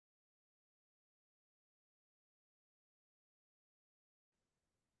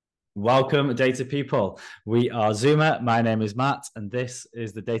Welcome, data people. We are Zoomer. My name is Matt, and this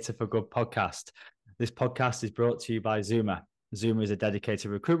is the Data for Good podcast. This podcast is brought to you by Zoomer. Zoomer is a dedicated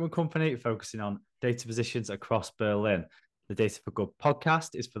recruitment company focusing on data positions across Berlin. The Data for Good podcast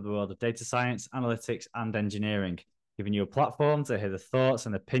is for the world of data science, analytics, and engineering, giving you a platform to hear the thoughts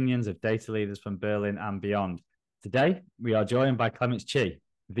and opinions of data leaders from Berlin and beyond. Today, we are joined by Clemence Chee,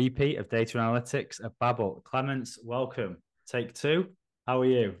 VP of Data Analytics at Babbel. Clemence, welcome. Take two. How are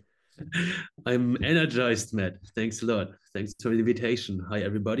you? I'm energized, Matt. Thanks a lot. Thanks for the invitation. Hi,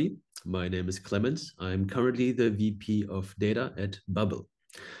 everybody. My name is Clemence. I'm currently the VP of Data at Babbel.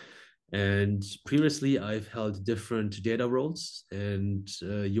 And previously, I've held different data roles. And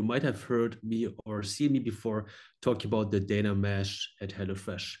you might have heard me or seen me before talk about the data mesh at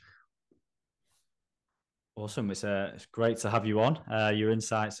HelloFresh. Awesome. It's great to have you on. Your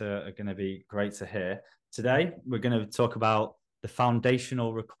insights are going to be great to hear. Today, we're going to talk about the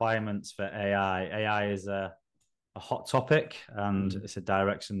foundational requirements for AI. AI is a hot topic, and it's a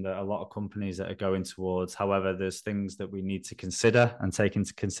direction that a lot of companies that are going towards. However, there's things that we need to consider and take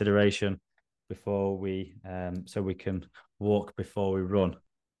into consideration before we, so we can walk before we run.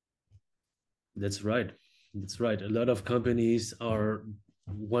 That's right. That's right. A lot of companies are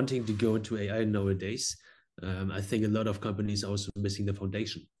wanting to go into AI nowadays. I think a lot of companies are also missing the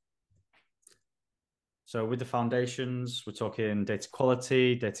foundation. So with the foundations, we're talking data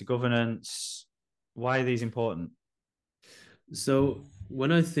quality, data governance. Why are these important? So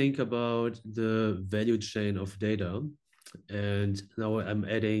when I think about the value chain of data, and now I'm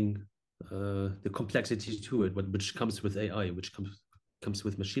adding the complexity to it, which comes with AI, which comes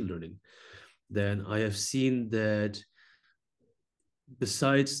with machine learning, then I have seen that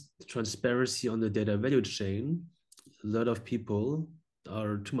besides transparency on the data value chain, a lot of people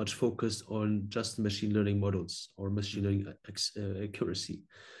are too much focused on just machine learning models or machine learning accuracy,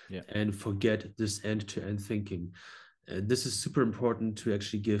 and forget this end-to-end thinking. And this is super important to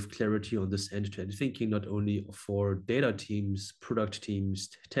actually give clarity on this end-to-end thinking, not only for data teams, product teams,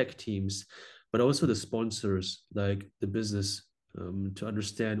 tech teams, but also the sponsors like the business, to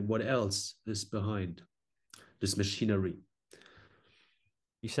understand what else is behind this machinery.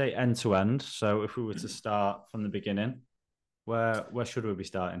 You say end to end. So if we were to start from the beginning, where should we be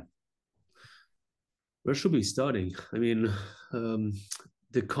starting? Where should we be starting? I mean,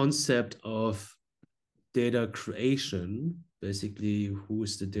 the concept of data creation, basically who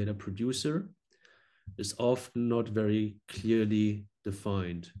is the data producer, is often not very clearly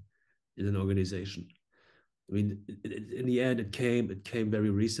defined in an organization. I mean, in the end, it came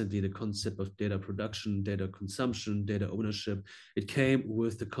very recently, the concept of data production, data consumption, data ownership. It came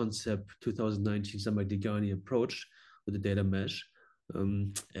with the concept 2019 Samadigani approach with the data mesh.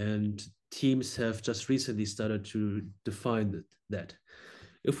 And teams have just recently started to define that.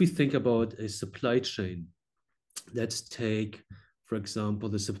 If we think about a supply chain, let's take, for example,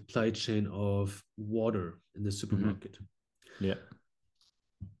 the supply chain of water in the supermarket. Yeah.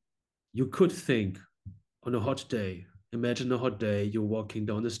 You could think on a hot day, imagine a hot day, you're walking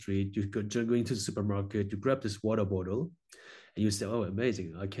down the street, you're going to the supermarket, you grab this water bottle, and you say, oh,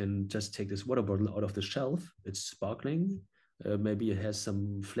 amazing, I can just take this water bottle out of the shelf. It's sparkling. Maybe it has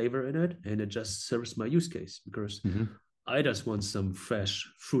some flavor in it, and it just serves my use case because I just want some fresh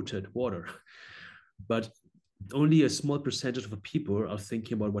fruited water. But only a small percentage of people are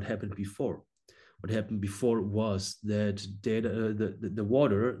thinking about what happened before. What happened before was that the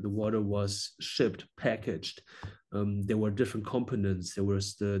water was shipped, packaged. There were different components. There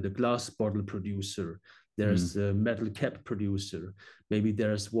was the glass bottle producer. There's the metal cap producer. Maybe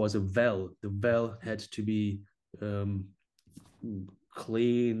there was a well. The well had to be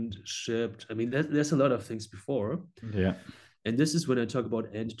cleaned, shipped. I mean, there's a lot of things before. Yeah. And this is when I talk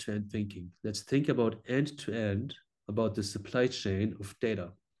about end-to-end thinking. Let's think about end-to-end, about the supply chain of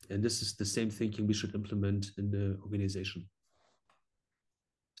data. And this is the same thinking we should implement in the organization.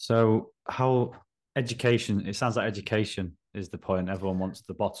 So how education, it sounds like education is the point. Everyone wants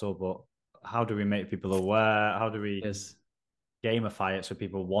the bottle, but how do we make people aware? How do we gamify it so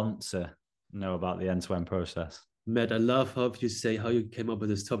people want to know about the end-to-end process? Matt, I love how you say how you came up with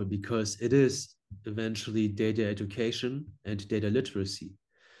this topic, because it is eventually data education and data literacy.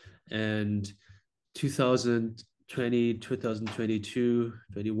 And 2020, 2022,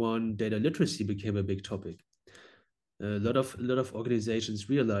 21, data literacy became a big topic. A lot of organizations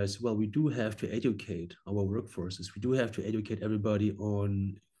realize, well, we do have to educate our workforces. We do have to educate everybody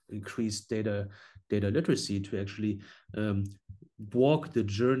on increased data literacy to actually walk the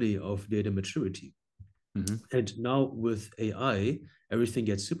journey of data maturity. And now with AI, everything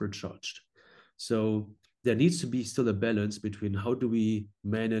gets supercharged. So there needs to be still a balance between how do we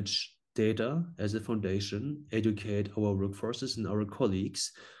manage data as a foundation, educate our workforces and our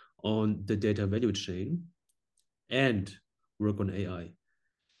colleagues on the data value chain, and work on AI.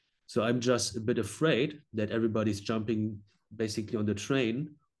 So I'm just a bit afraid that everybody's jumping basically on the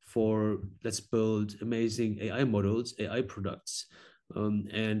train for let's build amazing AI models, AI products,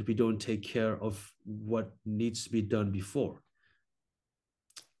 and we don't take care of what needs to be done before.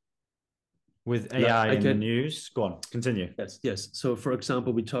 With Like AI I in the can, news, go on, continue. yes. So for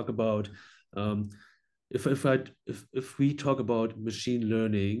example, we talk about um, if we talk about machine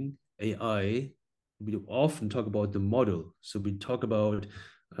learning AI, we often talk about the model. So we talk about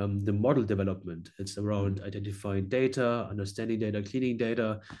the model development. It's around identifying data, understanding data, cleaning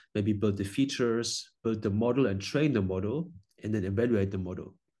data, maybe build the features, build the model and train the model, and then evaluate the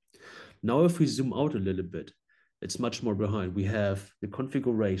model. Now, if we zoom out a little bit, it's much more behind. We have the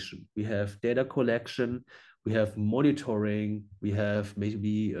configuration, we have data collection, we have monitoring, we have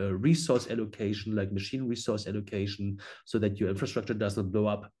maybe a resource allocation, like machine resource allocation, so that your infrastructure does not blow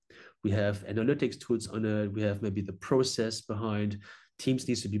up. We have analytics tools on it. We have maybe the process behind. Teams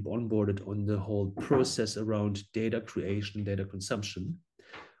needs to be onboarded on the whole process around data creation, data consumption.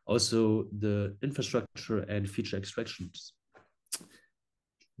 Also, the infrastructure and feature extractions.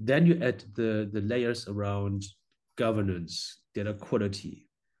 Then you add the layers around governance, data quality,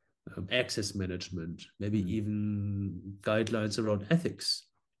 access management, maybe even guidelines around ethics,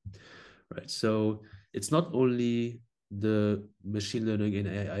 right? So it's not only the machine learning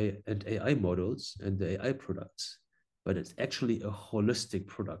and AI models and the AI products, but it's actually a holistic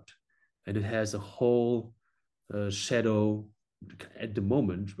product, and it has a whole shadow at the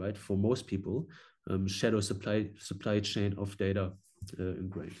moment, right? For most people, shadow supply chain of data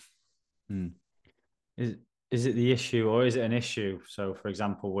ingrained. Hmm. Is it the issue, or is it an issue? So, for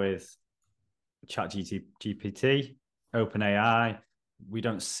example, with ChatGPT, OpenAI, we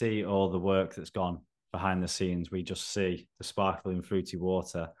don't see all the work that's gone behind the scenes. We just see the sparkling fruity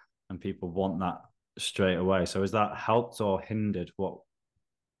water, and people want that straight away. So, has that helped or hindered what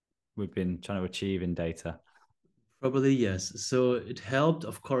we've been trying to achieve in data? Probably yes. So it helped,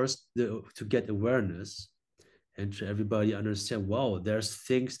 of course, to get awareness and to everybody understand, wow, there's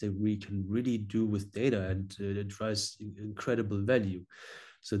things that we can really do with data, and it drives incredible value.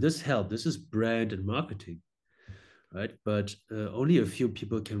 So this helped. This is brand and marketing, right? But only a few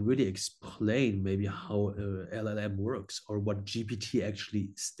people can really explain maybe how LLM works, or what GPT actually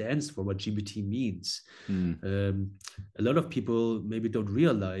stands for, what GPT means. A lot of people maybe don't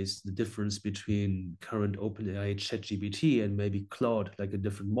realize the difference between current OpenAI ChatGPT and maybe Claude, like a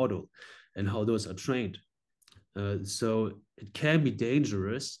different model, and how those are trained. So it can be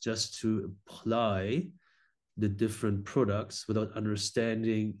dangerous just to apply the different products without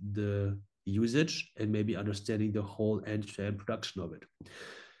understanding the usage and maybe understanding the whole end-to-end production of it.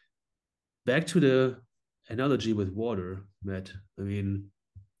 Back to the analogy with water, Matt. I mean,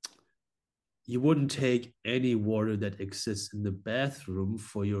 you wouldn't take any water that exists in the bathroom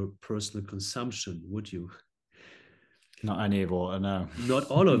for your personal consumption, would you? Not any water, no. Not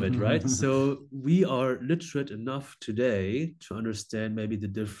all of it, right? So we are literate enough today to understand maybe the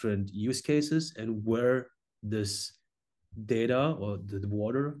different use cases and where this data or the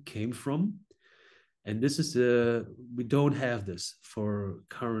water came from. And this is we don't have this for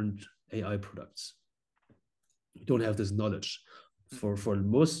current AI products. We don't have this knowledge. For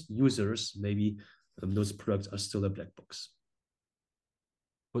most users, maybe those products are still a black box.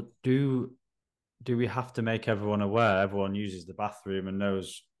 But do we have to make everyone aware? Everyone uses the bathroom and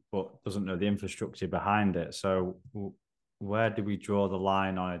knows, but doesn't know the infrastructure behind it. So where do we draw the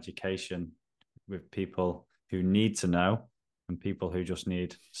line on education with people who need to know and people who just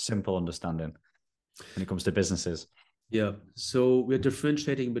need simple understanding when it comes to businesses? Yeah, so we're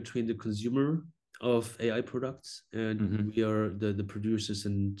differentiating between the consumer of AI products, and we are the producers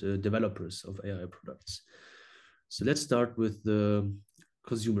and developers of AI products. So let's start with the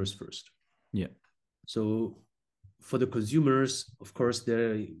consumers first. Yeah. So for the consumers, of course,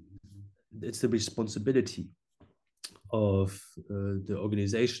 it's the responsibility of the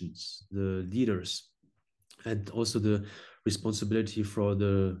organizations, the leaders, and also the responsibility for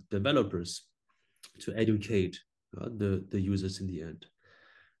the developers to educate the users in the end.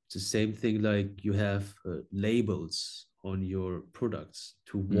 It's the same thing like you have labels on your products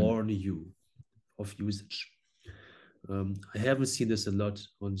to warn you of usage. I haven't seen this a lot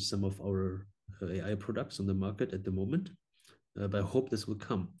on some of our AI products on the market at the moment, but I hope this will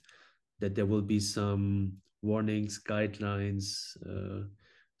come, that there will be some warnings, guidelines,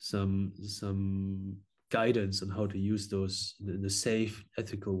 some guidance on how to use those in a safe,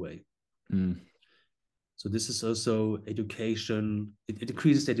 ethical way. So this is also education. It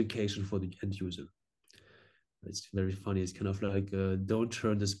increases education for the end user. It's very funny. It's kind of like don't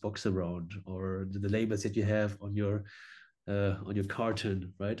turn this box around, or the labels that you have on your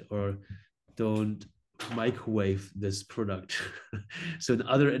carton, right? Or don't microwave this product. So in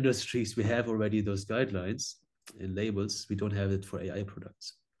other industries, we have already those guidelines and labels. We don't have it for AI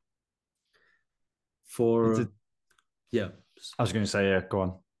products. For yeah, I was going to say, yeah, go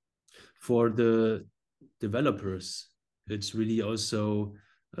on. For the developers, it's really also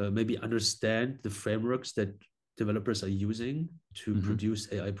maybe understand the frameworks that developers are using to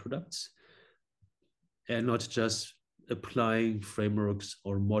produce AI products, and not just applying frameworks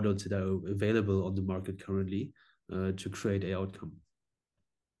or models that are available on the market currently to create an outcome.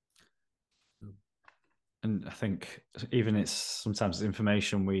 And I think even it's sometimes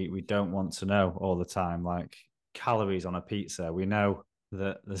information we don't want to know all the time, like calories on a pizza. We know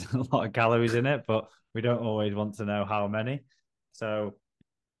that there's a lot of calories in it, but we don't always want to know how many. So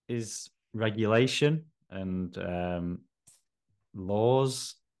is regulation and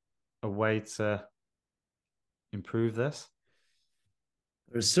laws a way to improve this?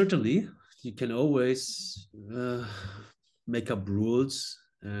 Certainly, you can always make up rules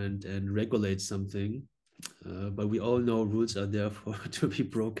and regulate something. But we all know rules are there for to be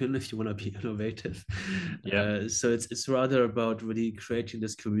broken if you want to be innovative. Yeah. So it's rather about really creating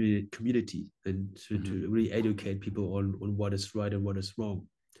this community and to really educate people on what is right and what is wrong.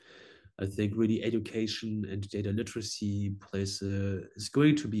 I think really education and data literacy is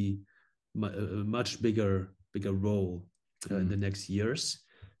going to be a much bigger role in the next years,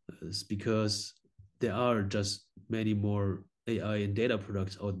 because there are just many more AI and data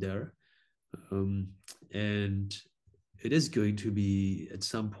products out there, and it is going to be at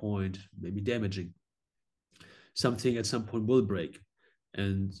some point maybe damaging. Something at some point will break,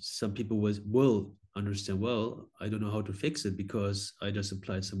 and some people will understand, well, I don't know how to fix it because I just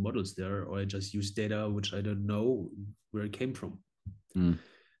applied some models there, or I just use data which I don't know where it came from.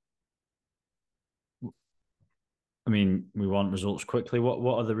 I mean, we want results quickly.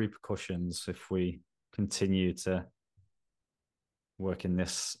 What are the repercussions if we continue to work in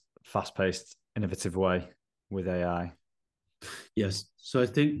this fast-paced, innovative way with AI? Yes. So I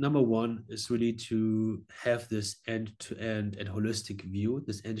think number one is really to have this end-to-end and holistic view,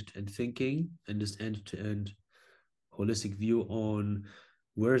 this end-to-end thinking, and this end-to-end holistic view on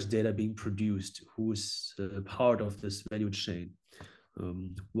where is data being produced, who's part of this value chain,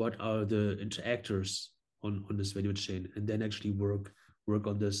 what are the interactors on this value chain, and then actually work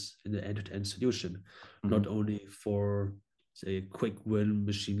on this in the end-to-end solution, not only for, say, a quick win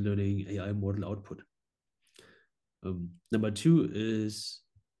machine learning AI model output. Number two is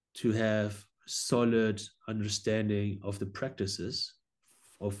to have solid understanding of the practices,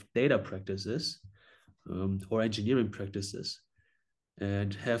 of data practices, or engineering practices,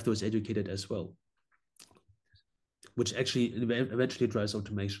 and have those educated as well, which actually eventually drives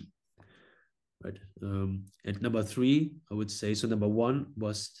automation. Right. And number three, I would say, so number one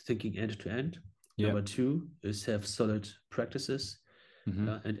was thinking end to end. Number two is have solid practices.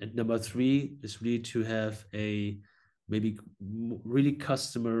 And number three is really to have a maybe really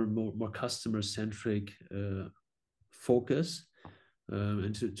more customer centric focus,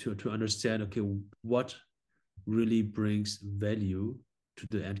 and to understand, okay, what really brings value to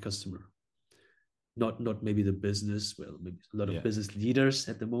the end customer. Not maybe the business. Well, maybe a lot of business leaders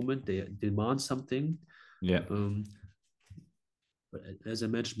at the moment, they demand something. But as I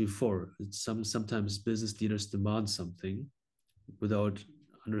mentioned before, sometimes business leaders demand something without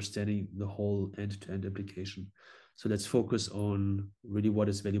understanding the whole end-to-end application. So let's focus on really what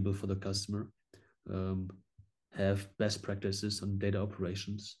is valuable for the customer, have best practices on data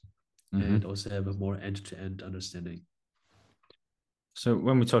operations, and also have a more end-to-end understanding. So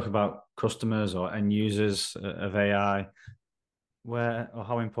when we talk about customers or end users of AI, where or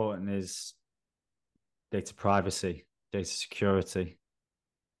how important is data privacy, data security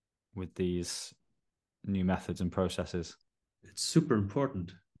with these new methods and processes? It's super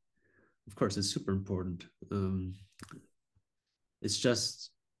important. Of course, it's super important. It's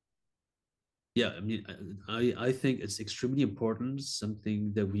just, yeah, I mean, I think it's extremely important.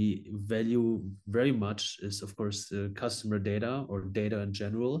 Something that we value very much is, of course, customer data or data in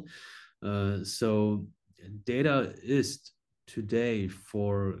general. So data is today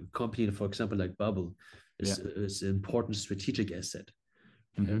for a company, for example, like Babbel, is an important strategic asset.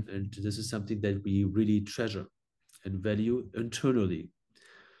 And this is something that we really treasure and value internally.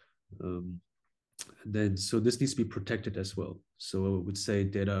 Then so this needs to be protected as well. So I would say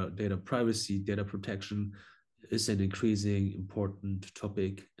data privacy, data protection is an increasing important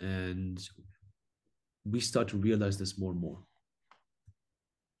topic, and we start to realize this more and more.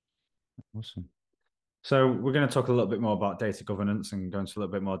 Awesome. So we're going to talk a little bit more about data governance and go into a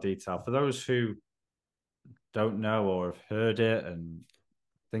little bit more detail. For those who don't know or have heard it and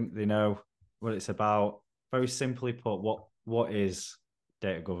think they know what it's about, very simply put, what is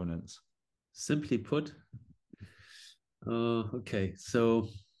data governance? Simply put, okay, so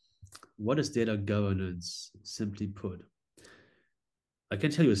what is data governance? Simply put, I can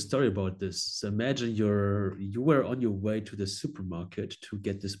tell you a story about this. So imagine you were on your way to the supermarket to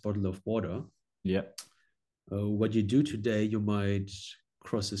get this bottle of water. Yeah. What you do today, you might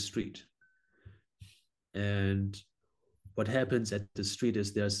cross the street. And what happens at the street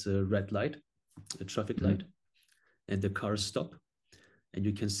is there's a red light, a traffic light, and the cars stop, and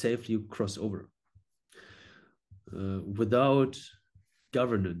you can safely cross over. Without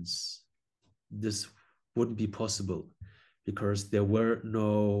governance, this wouldn't be possible because there were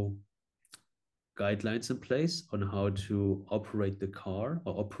no guidelines in place on how to operate the car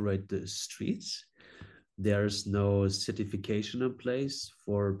or operate the streets. There's no certification in place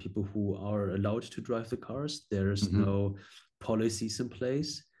for people who are allowed to drive the cars. There's no policies in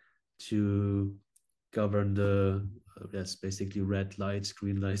place to govern the that's basically red lights,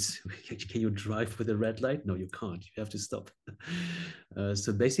 green lights. Can you drive with a red light? No, you can't. You have to stop.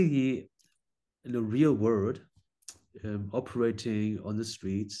 So basically, in the real world, operating on the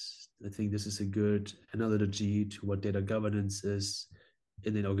streets, I think this is a good analogy to what data governance is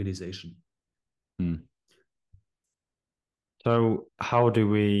in an organization. So how do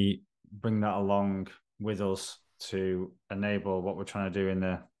we bring that along with us to enable what we're trying to do in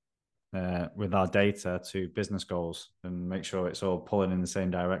the with our data to business goals and make sure it's all pulling in the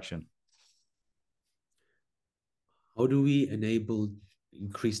same direction? How do we enable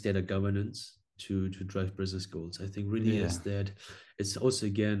increased data governance to drive business goals? I think really is that it's also,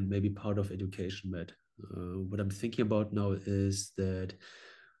 again, maybe part of education, Matt. What I'm thinking about now is that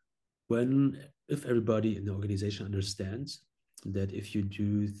if everybody in the organization understands that if you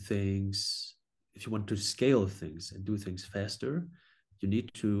do things, if you want to scale things and do things faster, you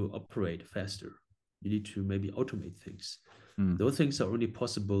need to operate faster. You need to maybe automate things. Those things are only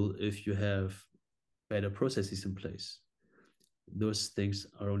possible if you have better processes in place. Those things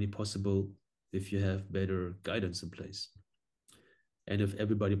are only possible if you have better guidance in place. And if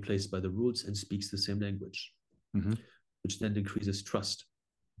everybody plays by the rules and speaks the same language, which then increases trust.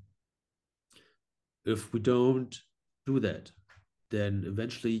 If we don't do that, then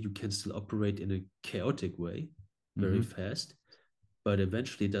eventually you can still operate in a chaotic way, very fast, but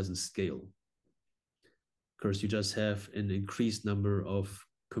eventually it doesn't scale. Because you just have an increased number of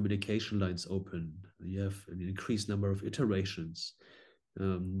communication lines open. You have an increased number of iterations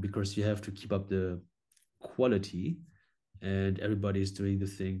because you have to keep up the quality, and everybody is doing the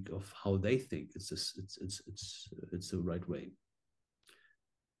thing of how they think it's the right way.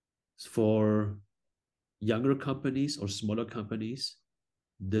 For younger companies or smaller companies,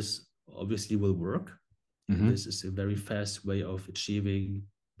 this obviously will work. And this is a very fast way of achieving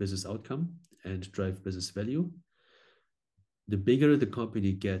business outcome and drive business value. The bigger the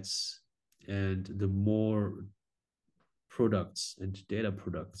company gets and the more products and data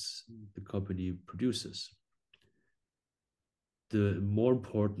products the company produces, the more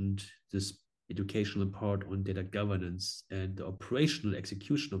important this educational part on data governance and the operational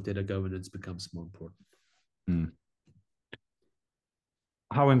execution of data governance becomes more important.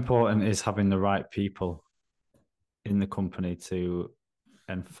 How important is having the right people in the company to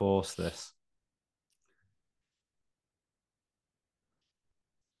enforce this?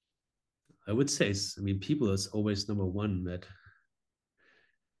 I would say, I mean, people is always number one, Matt.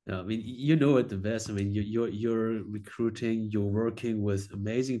 I mean, you know it the best. I mean, you're recruiting, you're working with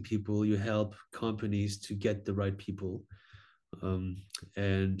amazing people. You help companies to get the right people, and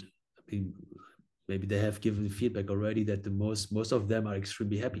I mean, maybe they have given feedback already that most of them are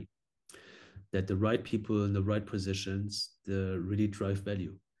extremely happy that the right people in the right positions really drive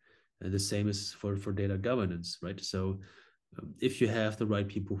value, and the same is for data governance, right? So, if you have the right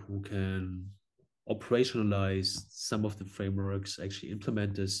people who can operationalize some of the frameworks, actually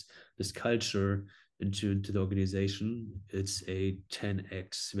implement this culture into the organization, it's a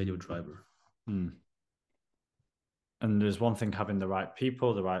 10x value driver. And there's one thing having the right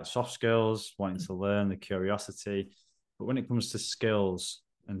people, the right soft skills, wanting to learn, the curiosity. But when it comes to skills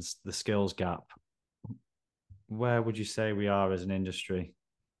and the skills gap, where would you say we are as an industry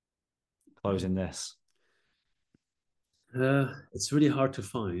closing this? It's really hard to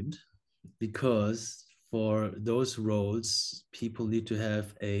find because for those roles, people need to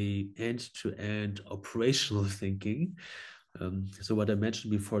have a end-to-end operational thinking So what I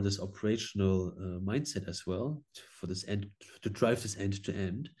mentioned before, this operational mindset as well, for this end, to drive this end to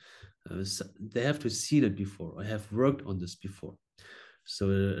end, so they have to see that before. I have worked on this before. So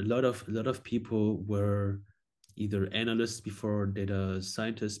a lot of people were either analysts before, data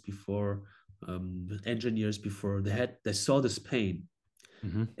scientists before, engineers before. They saw this pain,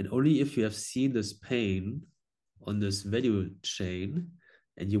 Mm-hmm. and only if you have seen this pain on this value chain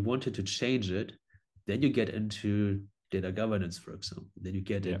and you wanted to change it, then you get into data governance, for example. Then you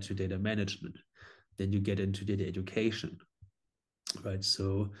get Yeah. into data management. Then you get into data education, right?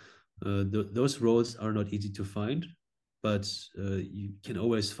 So those roles are not easy to find, but you can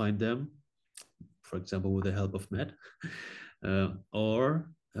always find them, for example, with the help of Matt, uh,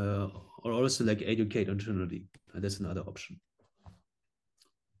 or uh, or also like educate internally. That's another option.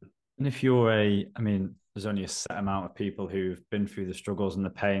 And if I mean, there's only a set amount of people who've been through the struggles and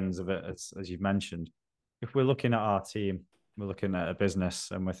the pains of it, as you've mentioned. If we're looking at our team, we're looking at a business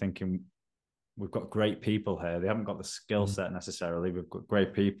and we're thinking, we've got great people here. They haven't got the skill set necessarily. We've got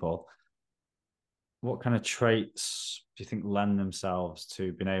great people. What kind of traits do you think lend themselves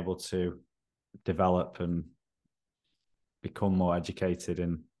to being able to develop and become more educated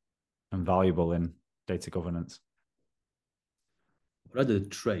and valuable in data governance? What are the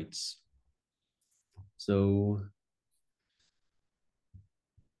traits? So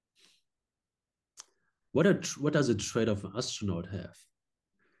what does a trait of an astronaut have?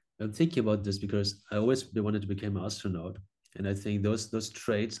 I'm thinking about this because I always wanted to become an astronaut, and I think those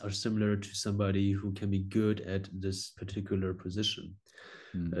traits are similar to somebody who can be good at this particular position.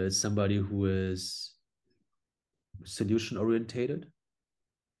 Somebody who is solution orientated,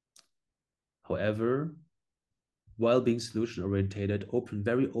 however, while being solution orientated,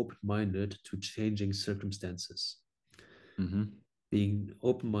 very open minded to changing circumstances. Mm-hmm. Being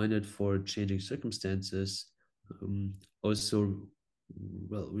open minded for changing circumstances also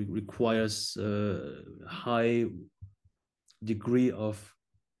requires a high degree of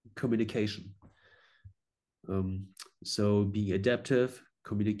communication. Um, so being adaptive,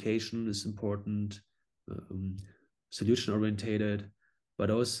 communication is important, um, solution orientated, but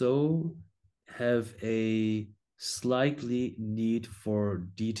also have a slightly need for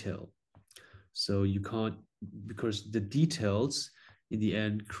detail. So you can't, because the details in the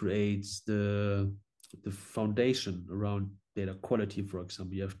end creates the foundation around data quality. For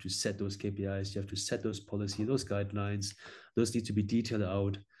example, you have to set those KPIs, you have to set those policies, those guidelines. Those need to be detailed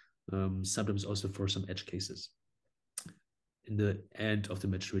out. Sometimes also for some edge cases in the end of the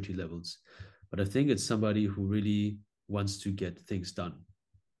maturity levels. But I think it's somebody who really wants to get things done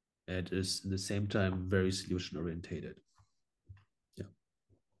and is at the same time very solution orientated. Yeah.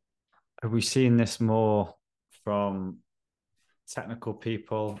 Have we seen this more from technical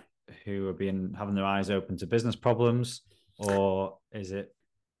people who are having their eyes open to business problems, or is it?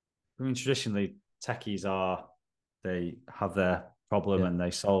 I mean, traditionally, they have their problem Yeah. and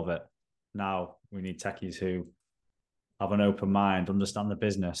they solve it. Now we need techies who have an open mind, understand the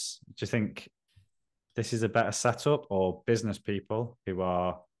business. Do you think this is a better setup, or business people who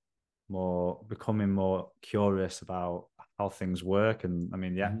are becoming more curious about how things work? And I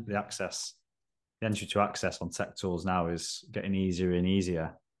mean, the entry to access on tech tools now is getting easier and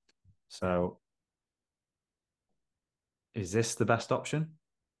easier. So is this the best option?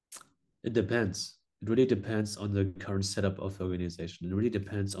 It depends. It really depends on the current setup of the organization. It really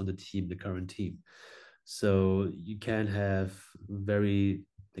depends on the team, the current team. So you can have very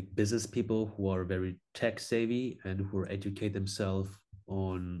like business people who are very tech savvy and who educate themselves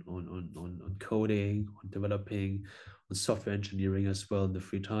on coding, on developing, on software engineering as well in the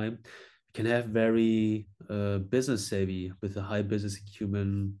free time. You can have very business savvy with a high business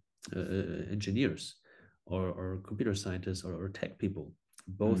acumen engineers or computer scientists or tech people.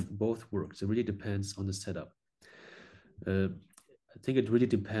 Both works. It really depends on the setup. I think it really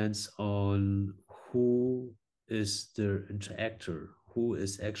depends on who is the interactor, who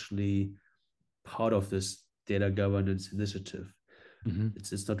is actually part of this data governance initiative. Mm-hmm.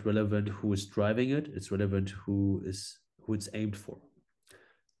 It's not relevant who is driving it. It's relevant who it's aimed for.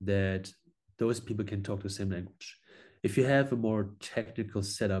 That those people can talk the same language. If you have a more technical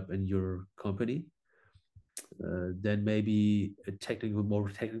setup in your company, then maybe more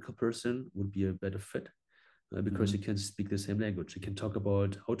technical person would be a better fit because you can speak the same language. You can talk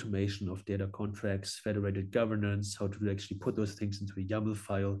about automation of data contracts, federated governance, how to actually put those things into a YAML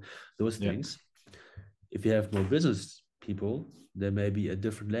file, those things. If you have more business people, there may be a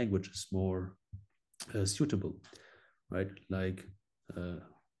different language is more suitable, right? Like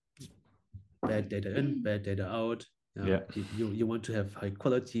bad data in, bad data out, Yeah, Yeah. you want to have high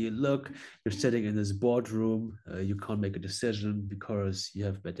quality. Look, you're sitting in this boardroom. You can't make a decision because you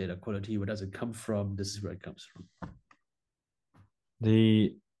have bad data quality. Where does it come from? This is where it comes from.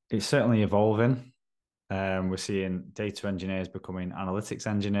 It's certainly evolving. We're seeing data engineers becoming analytics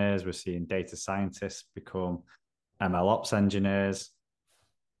engineers. We're seeing data scientists become ML ops engineers.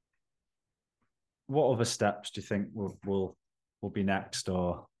 What other steps do you think will be next,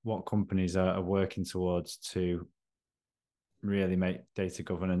 or what companies are working towards to really make data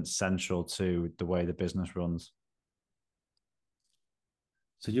governance central to the way the business runs?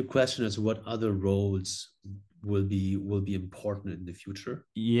 So your question is, what other roles will be important in the future?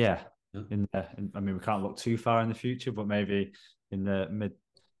 Yeah, Yeah. I mean, we can't look too far in the future, but maybe in the mid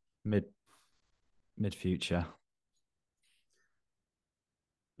mid future.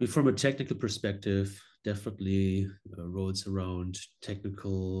 From a technical perspective, definitely roles around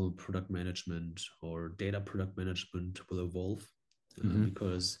technical product management or data product management will evolve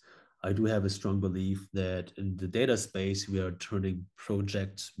because I do have a strong belief that in the data space, we are turning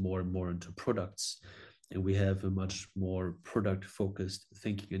projects more and more into products, and we have a much more product focused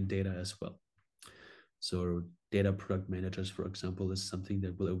thinking in data as well. So, data product managers, for example, is something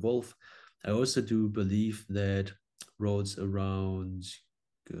that will evolve. I also do believe that roles around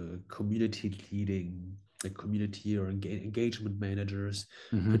community leading, like community or engagement managers,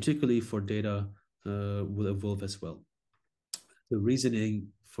 particularly for data, will evolve as well. The reasoning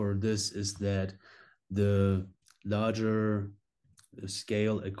for this is that the larger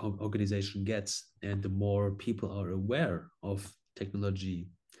scale a organization gets and the more people are aware of technology,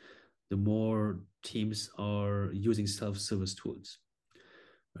 the more teams are using self-service tools,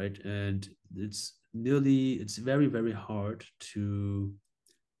 right? And it's very, very hard to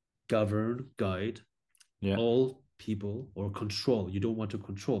govern, guide Yeah. all people or control. You don't want to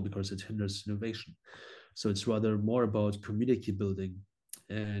control because it hinders innovation. So it's rather more about community building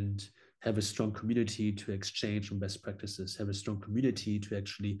and have a strong community to exchange on best practices, have a strong community to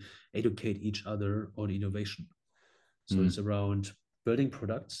actually educate each other on innovation. So it's around building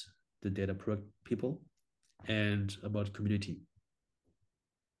products, the data product people, and about community.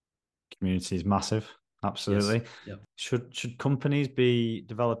 Community is massive. Yes. Absolutely. Yeah. Should companies be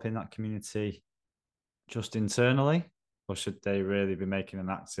developing that community just internally, or should they really be making an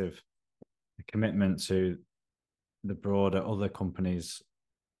active commitment to the broader other companies,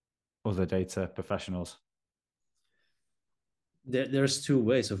 other data professionals? There's two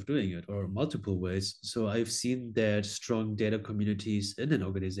ways of doing it, or multiple ways. So I've seen that strong data communities in an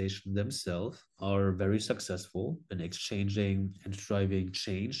organization themselves are very successful in exchanging and driving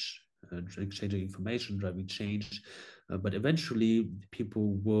change, exchanging information, driving change. But eventually,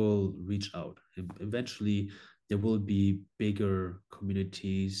 people will reach out. Eventually, there will be bigger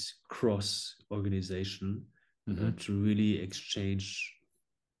communities cross organization to really exchange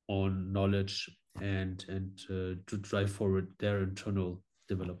on knowledge and to drive forward their internal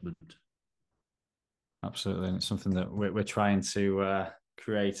development. Absolutely. And it's something that we're trying to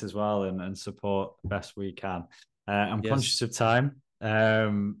create as well and support best we can. I'm conscious Yes. of time.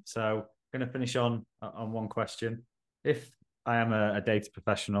 So I'm going to finish on one question. If I am a data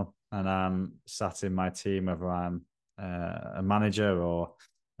professional and I'm sat in my team, whether I'm a manager or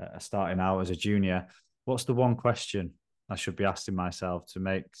starting out as a junior, what's the one question I should be asking myself to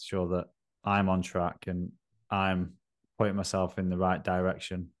make sure that I'm on track and I'm pointing myself in the right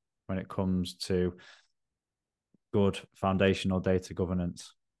direction when it comes to good foundational data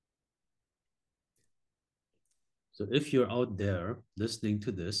governance? So if you're out there listening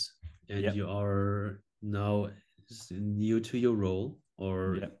to this and Yep. you are now new to your role,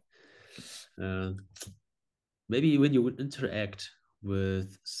 or Yep. uh, maybe when you would interact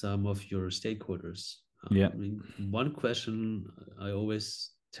with some of your stakeholders, Yep. I mean, one question I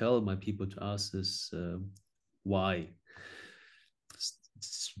always tell my people to ask is why.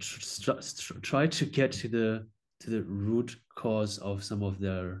 Try to get to the root cause of some of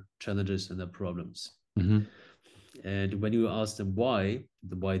their challenges and their problems. And when you ask them why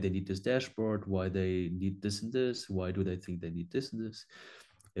they need this dashboard, why they need this and this, why do they think they need this and this,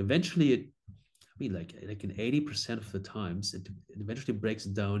 eventually I mean, like in 80% of the times, it eventually breaks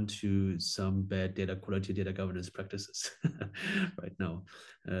down to some bad data quality, data governance practices right now.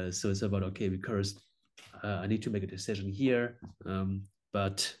 So it's about, okay, because I need to make a decision here,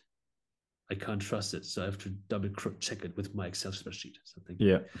 but I can't trust it. So I have to double check it with my Excel spreadsheet, something.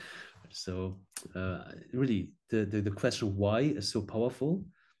 Yeah. So really, the question why is so powerful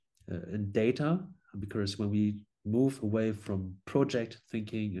in data, because when we move away from project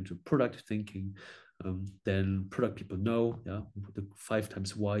thinking into product thinking, then product people know, yeah, the 5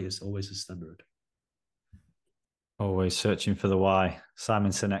 times why is always a standard. Always searching for the why.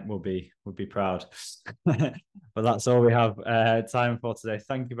 Simon Sinek would be proud. But that's all we have time for today.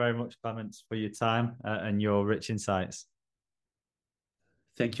 Thank you very much, Clemence, for your time and your rich insights.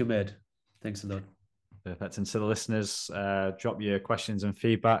 Thank you, Matt. Thanks a lot. Perfect. And to the listeners, drop your questions and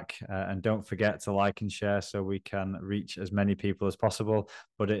feedback, and don't forget to like and share so we can reach as many people as possible.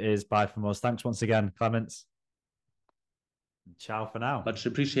 But it is bye from us. Thanks once again, Clemence. Ciao for now. Much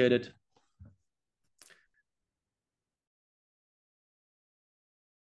appreciated.